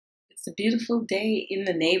It's a beautiful day in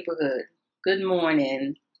the neighborhood. Good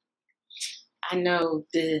morning. I know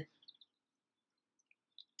the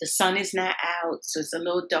sun is not out, so it's a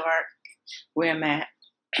little dark where I'm at.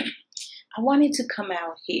 I wanted to come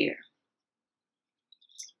out here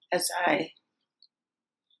as I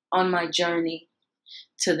on my journey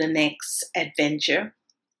to the next adventure.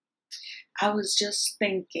 I was just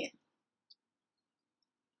thinking,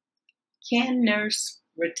 can nurse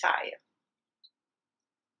retire?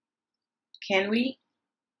 Can we?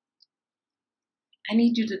 I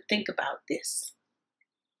need you to think about this.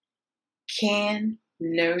 Can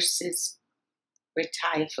nurses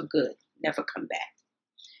retire for good, never come back?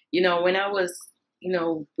 When I was,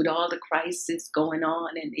 with all the crisis going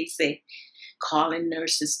on and they say calling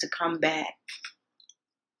nurses to come back,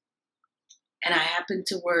 and I happened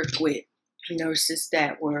to work with nurses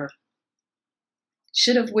that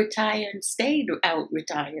should have retired and stayed out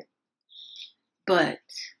retired, but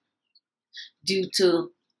due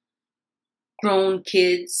to grown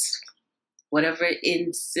kids, whatever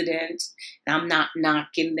incident, and I'm not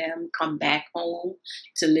knocking them, come back home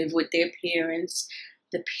to live with their parents.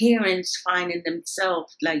 The parents finding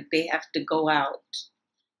themselves like they have to go out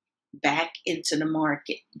back into the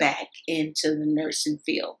market, back into the nursing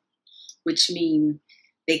field, which means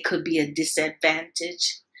they could be a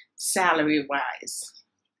disadvantage salary wise.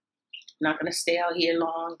 I'm not going to stay out here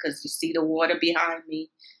long because you see the water behind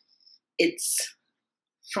me. It's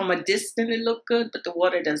from a distance it look good, but the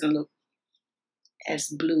water doesn't look as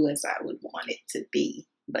blue as I would want it to be.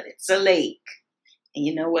 But it's a lake, and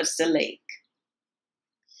you know what's a lake?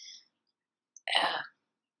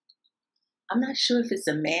 I'm not sure if it's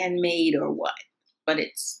a man-made or what, but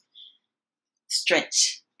it's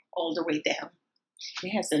stretched all the way down.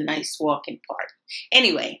 It has a nice walking part.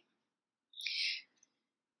 Anyway,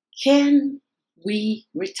 can we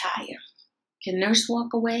retire? Can nurse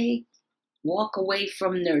walk away? Walk away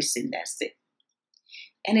from nursing, that's it.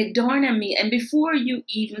 And it dawned on me, and before you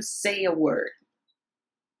even say a word,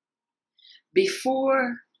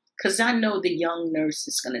 because I know the young nurse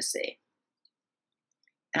is going to say,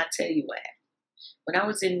 I'll tell you what, when I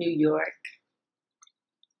was in New York,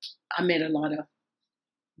 I met a lot of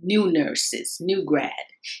new nurses, new grad.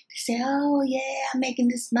 They say, oh yeah, I'm making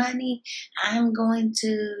this money. I'm going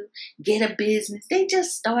to get a business. They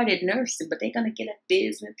just started nursing, but they're going to get a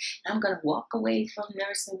business. I'm going to walk away from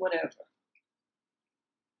nursing, whatever.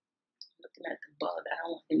 Looking at the bug, I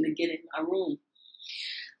don't want him to get in my room.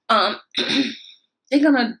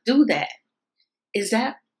 They're going to do that. Is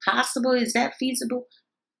that possible? Is that feasible?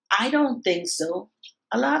 I don't think so.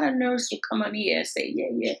 A lot of nurses will come on here and say,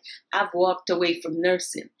 yeah, I've walked away from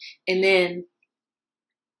nursing. And then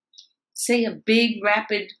say a big,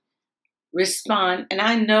 rapid response. And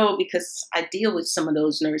I know because I deal with some of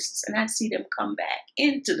those nurses and I see them come back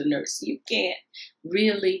into the nursing. You can't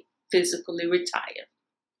really physically retire.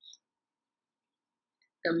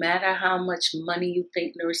 No matter how much money you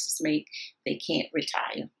think nurses make, they can't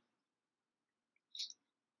retire.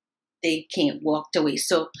 They can't walk away.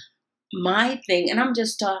 So my thing, and I'm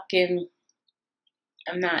just talking,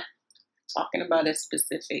 I'm not talking about a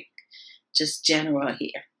specific, just general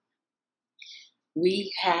here.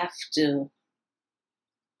 We have to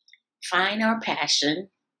find our passion,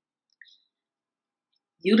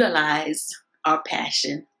 utilize our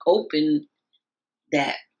passion, hoping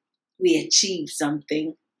that we achieve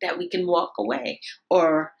something that we can walk away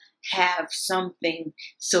or have something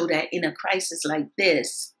so that in a crisis like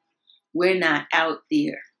this, we're not out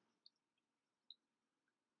there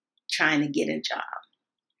trying to get a job.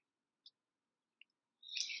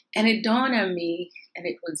 And it dawned on me, and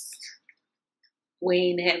it was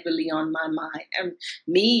weighing heavily on my mind, and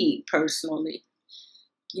me personally,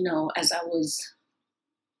 as I was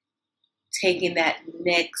taking that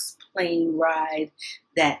next plane ride,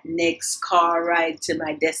 that next car ride to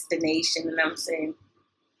my destination, and I'm saying,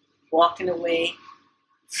 walking away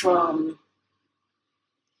from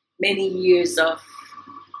many years of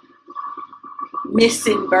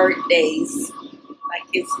missing birthdays, my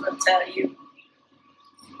kids will tell you,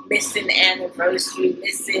 missing anniversary,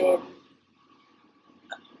 missing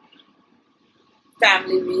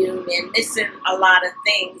family reunion, missing a lot of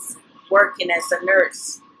things working as a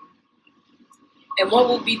nurse. And what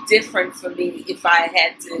would be different for me if I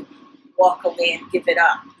had to walk away and give it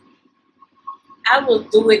up? I will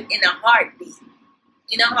do it in a heartbeat.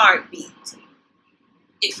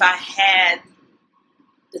 If I had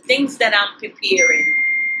the things that I'm preparing,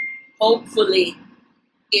 hopefully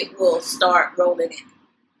it will start rolling in.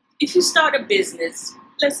 If you start a business,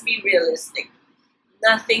 let's be realistic.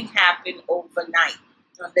 Nothing happened overnight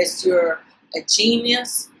unless you're a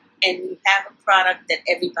genius and you have a product that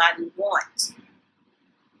everybody wants,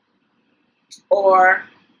 or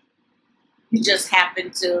you just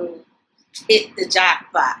happen to hit the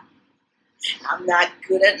jackpot. I'm not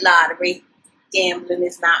good at lottery. Gambling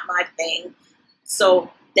is not my thing.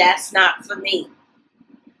 So that's not for me.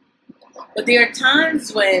 But there are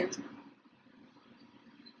times when,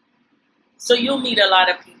 so you'll meet a lot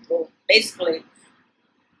of people. Basically,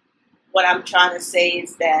 what I'm trying to say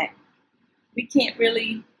is that we can't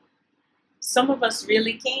really, some of us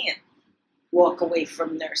really can't walk away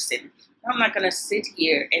from nursing. I'm not going to sit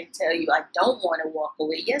here and tell you I don't want to walk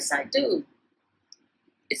away. Yes, I do.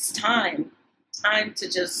 It's time to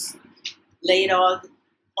just lay it all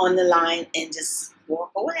on the line and just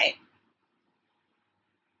walk away.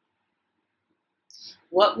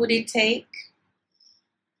 What would it take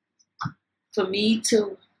for me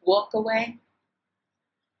to walk away?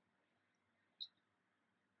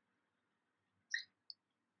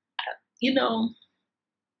 You know,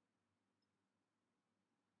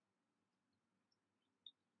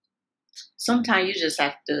 sometimes you just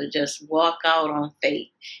have to just walk out on faith.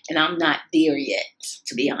 And I'm not there yet,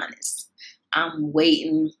 to be honest. I'm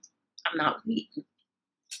waiting. I'm not waiting.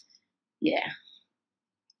 Yeah.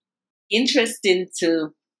 Interesting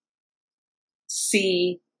to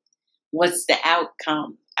see what's the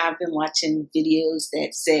outcome. I've been watching videos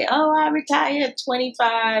that say, oh, I retire at 25,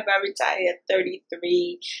 I retire at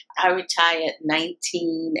 33, I retire at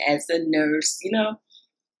 19 as a nurse. You know,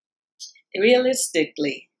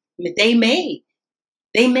 realistically, they may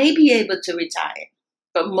be able to retire,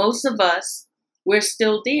 but most of us, we're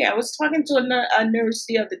still there. I was talking to a nurse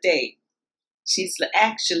the other day. She's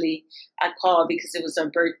actually, I called because it was her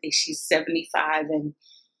birthday. She's 75, and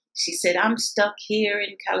she said, I'm stuck here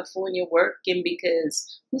in California working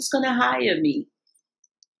because who's going to hire me?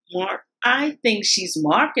 I think she's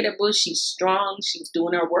marketable. She's strong. She's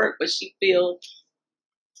doing her work, but she feels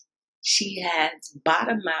she has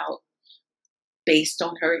bottomed out based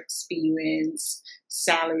on her experience,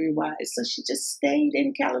 salary-wise. So she just stayed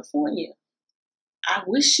in California. I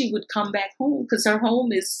wish she would come back home because her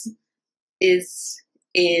home is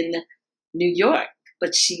in New York,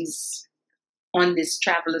 but she's on this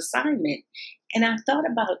travel assignment. And I thought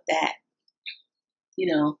about that.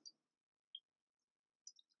 You know,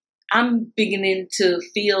 I'm beginning to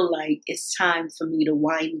feel like it's time for me to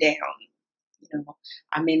wind down. You know,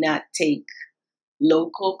 I may not take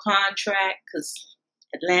local contract because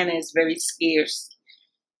Atlanta is very scarce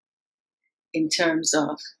in terms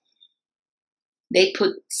of, they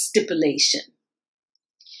put stipulation.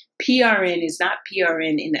 PRN is not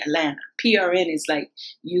PRN in Atlanta. PRN is like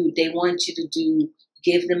they want you to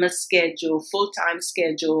give them a schedule, full-time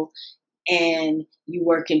schedule, and you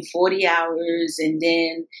work in 40 hours, and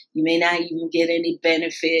then you may not even get any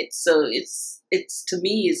benefits. So it's to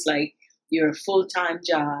me, it's like you're a full-time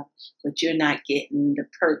job, but you're not getting the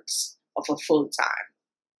perks of a full-time.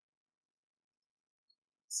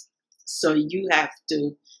 So you have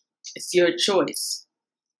to, it's your choice.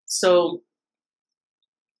 So,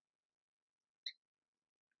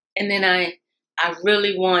 and then I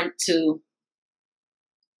really want to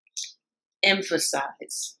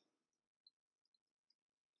emphasize,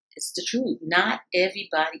 it's the truth. Not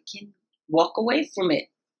everybody can walk away from it.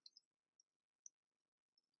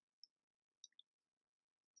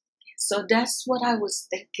 So that's what I was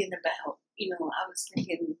thinking about. You know, I was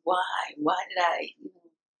thinking, why did I,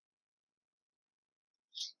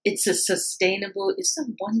 it's a sustainable, it's a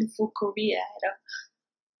wonderful career. I had a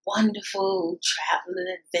wonderful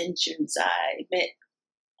traveling adventures. I met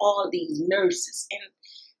all these nurses, and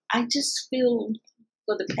I just feel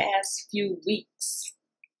for the past few weeks,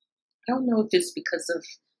 I don't know if it's because of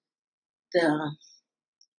the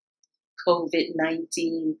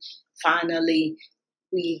COVID-19, finally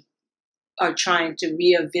we are trying to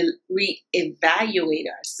reevaluate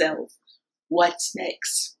ourselves, what's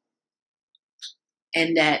next.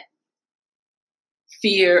 And that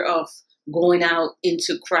fear of going out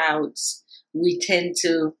into crowds, we tend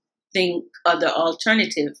to think other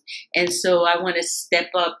alternative. And so I want to step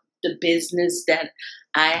up the business that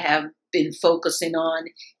I have been focusing on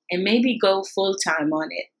and maybe go full-time on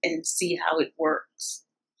it and see how it works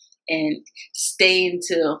and stay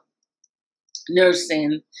into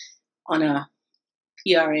nursing on a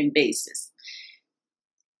PRN basis.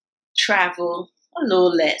 Travel a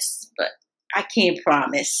little less, but I can't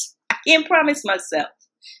promise. I can't promise myself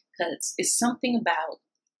because it's something about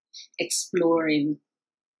exploring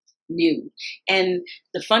new. And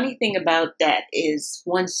the funny thing about that is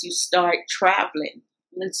once you start traveling,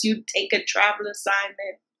 once you take a travel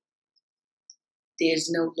assignment, there's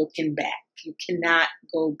no looking back. You cannot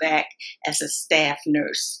go back as a staff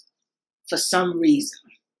nurse. for some reason.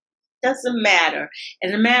 Doesn't matter.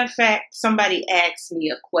 As a matter of fact, somebody asked me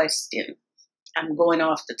a question. I'm going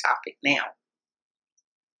off the topic now.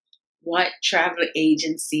 What travel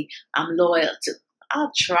agency I'm loyal to?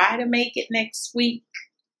 I'll try to make it next week,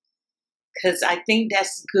 because I think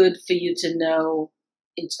that's good for you to know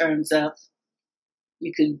in terms of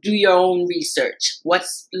you can do your own research.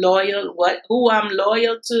 What's loyal, who I'm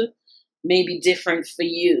loyal to may be different for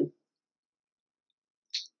you.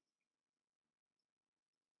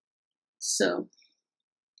 So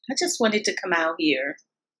I just wanted to come out here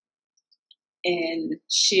and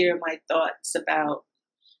share my thoughts about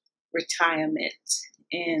retirement,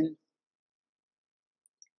 and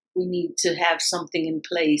we need to have something in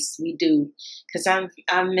place. We do, because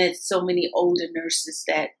I've met so many older nurses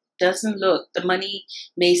that doesn't look. The money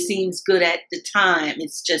may seem good at the time.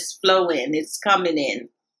 It's just flowing. It's coming in,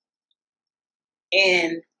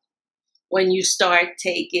 and when you start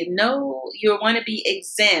taking, no, you want to be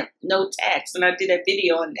exempt, no tax. And I did a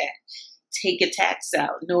video on that. Take a tax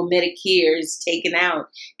out. No Medicare is taken out,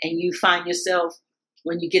 and you find yourself,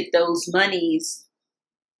 when you get those monies,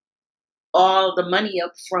 all the money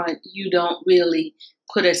up front, you don't really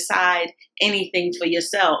put aside anything for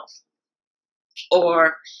yourself.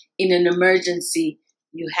 Or in an emergency,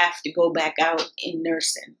 you have to go back out in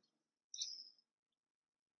nursing.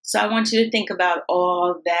 So I want you to think about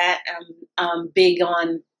all that. I'm big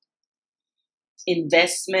on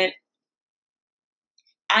investment.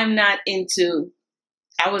 I'm not into,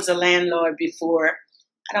 I was a landlord before.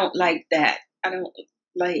 I don't like that. I don't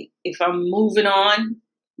like, if I'm moving on,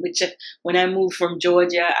 which when I move from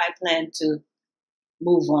Georgia, I plan to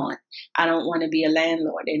move on. I don't want to be a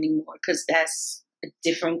landlord anymore, because that's a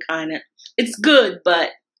different kind of, it's good, but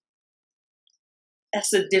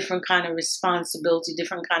that's a different kind of responsibility,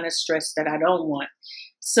 different kind of stress that I don't want.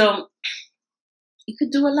 So you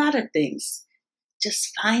could do a lot of things.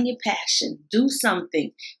 Just find your passion. Do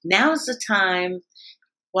something. Now's the time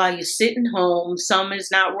while you're sitting home. Summer's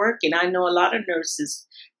not working. I know a lot of nurses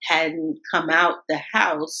hadn't come out the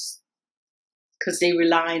house because they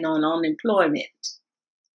relying on unemployment.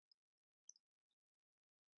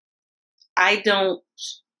 I don't,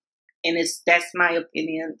 and that's my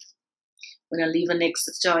opinion. When I leave an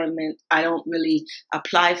assignment, I don't really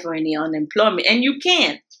apply for any unemployment. And you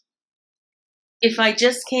can't. If I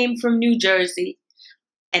just came from New Jersey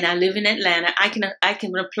and I live in Atlanta, I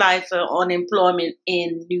can apply for unemployment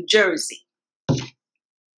in New Jersey.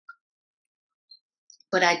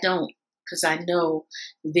 But I don't, because I know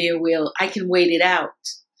I can wait it out,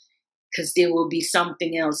 because there will be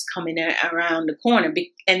something else coming around the corner.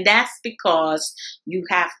 And that's because you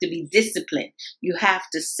have to be disciplined. You have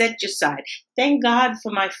to set your side. Thank God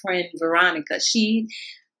for my friend Veronica. She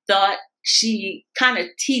thought she kind of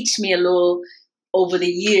teach me a little over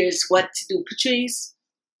the years what to do. Patrice,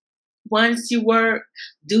 once you work,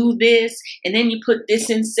 do this, and then you put this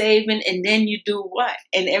in saving, and then you do what?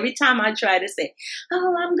 And every time I try to say,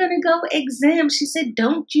 oh, I'm going to go exempt, she said,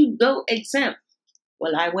 don't you go exempt.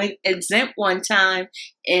 Well, I went exempt one time,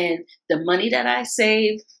 and the money that I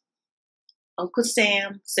saved, Uncle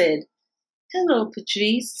Sam said, hello,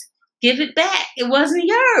 Patrice, give it back. It wasn't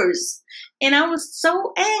yours. And I was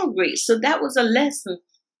so angry. So that was a lesson.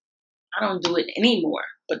 I don't do it anymore,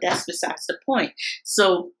 but that's besides the point.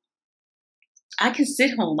 So I can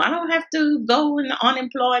sit home. I don't have to go in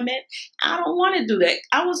unemployment. I don't want to do that.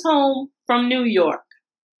 I was home from New York.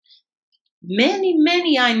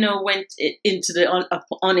 Many I know went into the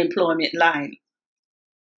unemployment line.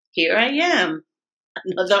 Here I am.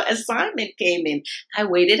 Another assignment came in. I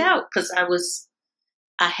waited out because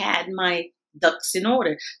I had my ducks in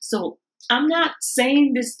order. So I'm not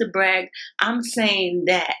saying this to brag. I'm saying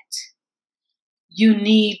that you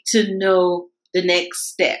need to know the next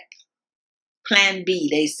step. Plan B,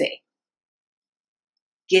 they say.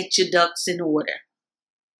 Get your ducks in order.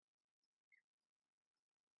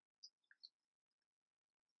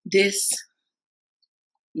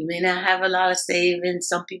 You may not have a lot of savings.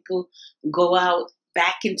 Some people go out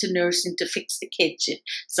back into nursing to fix the kitchen.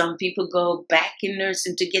 Some people go back in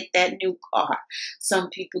nursing to get that new car. Some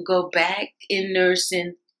people go back in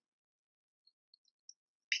nursing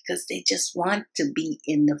because they just want to be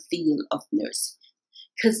in the field of nursing.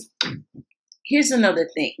 Because here's another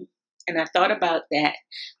thing, and I thought about that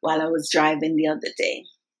while I was driving the other day.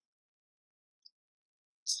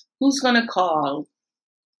 Who's going to call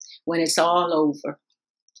when it's all over?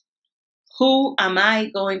 Who am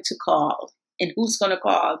I going to call? And who's going to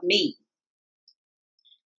call me?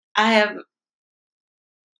 I have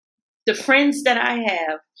the friends that I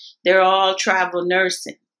have, they're all travel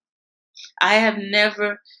nursing. I have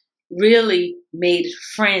never really made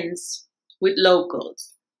friends with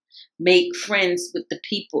locals, make friends with the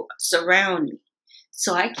people surround me.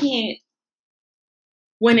 So I can't,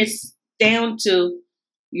 when it's down to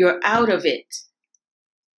you're out of it.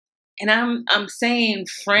 And I'm saying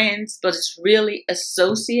friends, but it's really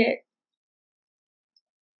associate.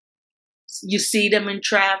 You see them in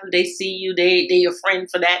travel, they see you, they're your friend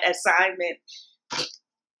for that assignment.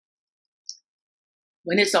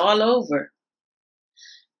 When it's all over,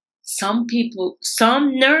 some people,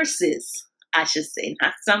 some nurses, I should say,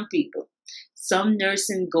 not some people, some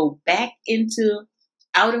nursing go back into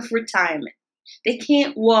out of retirement. They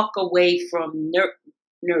can't walk away from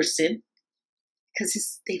nursing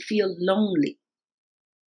because they feel lonely.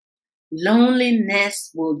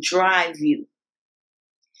 Loneliness will drive you.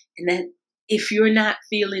 And then if you're not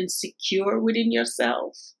feeling secure within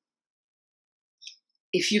yourself,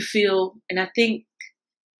 if you feel, and I think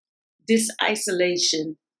this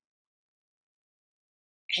isolation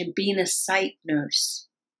and being a site nurse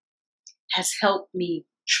has helped me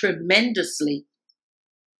tremendously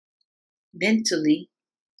mentally.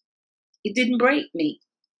 It didn't break me.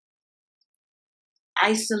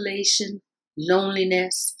 Isolation,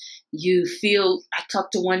 loneliness. You feel, I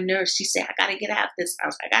talked to one nurse, she said, I got to get out of this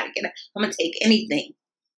house. I got to get out. I'm going to take anything.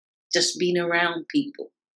 Just being around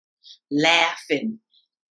people, laughing.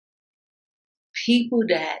 People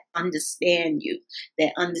that understand you,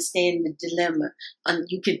 that understand the dilemma.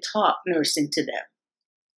 You can talk nursing to them.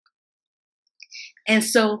 And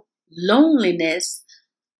so loneliness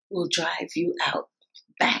will drive you out,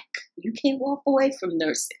 back. You can't walk away from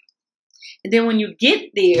nursing. And then when you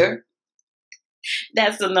get there,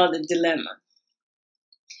 that's another dilemma.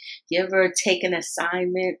 You ever take an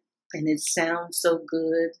assignment and it sounds so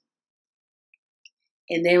good?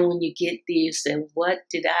 And then when you get there, you say, what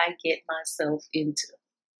did I get myself into?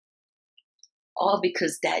 All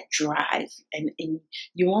because that drive, and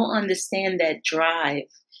you won't understand that drive,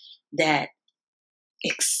 that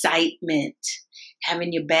excitement,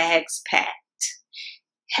 having your bags packed,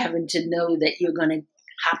 having to know that you're going to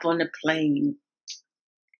hop on a plane,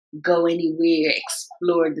 go anywhere,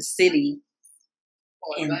 explore the city.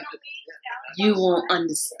 And you won't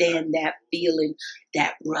understand that feeling,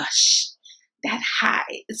 that rush, that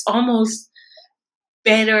high. It's almost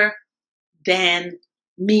better than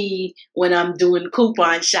me when I'm doing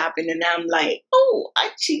coupon shopping and I'm like, oh, I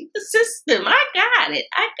cheat the system. I got it.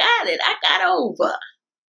 I got over.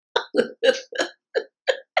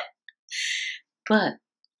 But,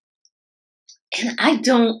 and I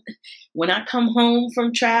don't, when I come home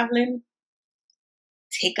from traveling,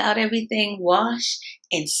 take out everything, wash,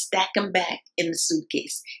 and stack them back in the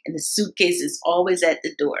suitcase. And the suitcase is always at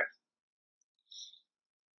the door.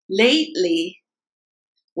 Lately,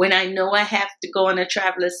 when I know I have to go on a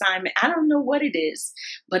travel assignment, I don't know what it is,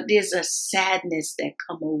 but there's a sadness that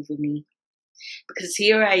come over me. Because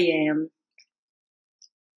here I am,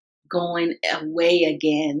 going away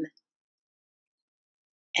again.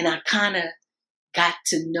 And I kind of got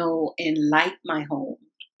to know and like my home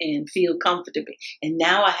and feel comfortable. And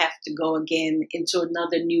now I have to go again into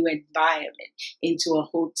another new environment, into a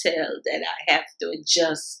hotel that I have to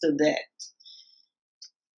adjust to that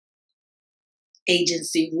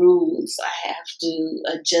agency rules. I have to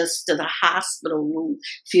adjust to the hospital rule,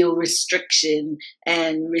 feel restriction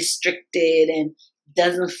and restricted and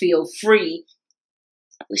doesn't feel free.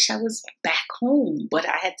 I wish I was back home, but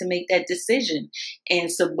I had to make that decision.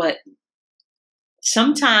 And so, but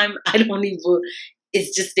sometimes I don't even,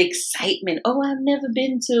 it's just the excitement. Oh, I've never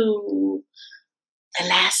been to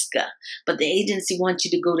Alaska, but the agency wants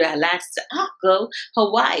you to go to Alaska. I'll go.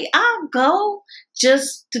 Hawaii, I'll go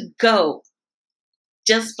just to go.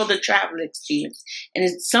 Just for the travel experience. And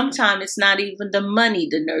sometimes it's not even the money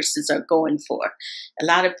the nurses are going for. A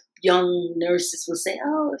lot of young nurses will say,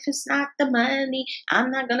 oh, if it's not the money, I'm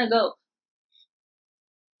not going to go.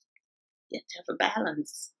 You have to have a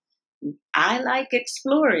balance. I like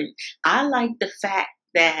exploring. I like the fact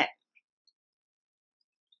that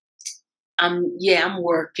I'm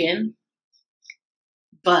working,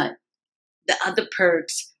 but the other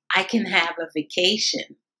perks, I can have a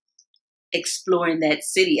vacation exploring that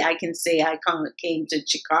city. I can say I came to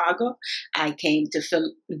Chicago. I came to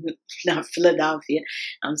not Philadelphia.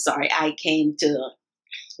 I'm sorry. I came to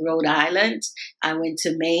Rhode Island. I went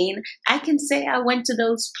to Maine. I can say I went to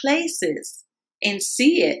those places and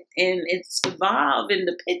see it. And it's evolved in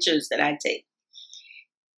the pictures that I take.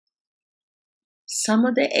 Some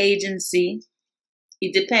of the agency,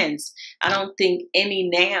 it depends. I don't think any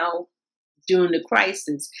now during the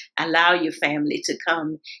crisis, allow your family to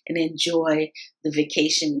come and enjoy the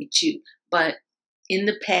vacation with you. But in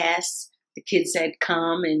the past, the kids had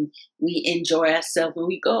come and we enjoy ourselves and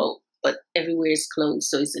we go. but everywhere is closed,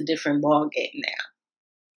 so it's a different ball game now.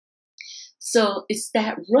 So it's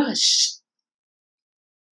that rush.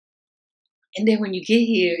 And then when you get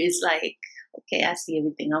here, it's like, okay, I see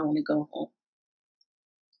everything. I want to go home.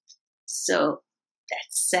 So that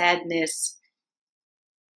sadness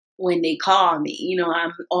when they call me,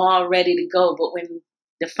 I'm all ready to go. But when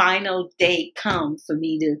the final day comes for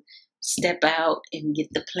me to step out and get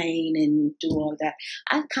the plane and do all that,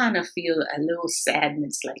 I kind of feel a little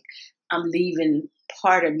sadness, like I'm leaving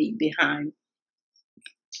part of me behind.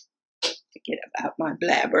 Forget about my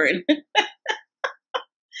blabbering.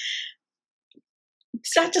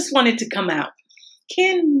 So I just wanted to come out.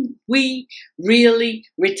 Can we really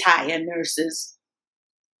retire, nurses?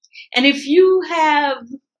 And if you have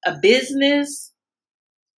a business,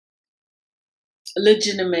 a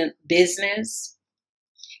legitimate business,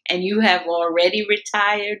 and you have already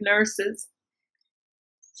retired nurses,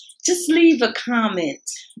 just leave a comment.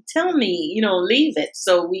 Tell me, leave it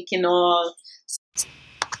so we can all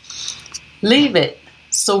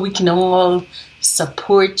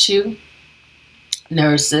support you,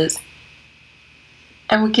 nurses.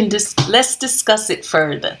 And we can let's discuss it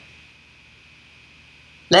further.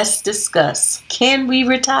 Let's discuss. Can we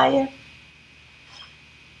retire?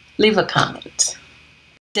 Leave a comment.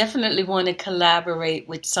 Definitely want to collaborate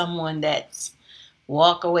with someone that's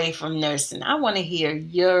walk away from nursing. I want to hear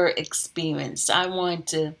your experience. I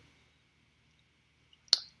want you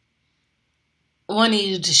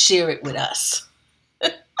to share it with us.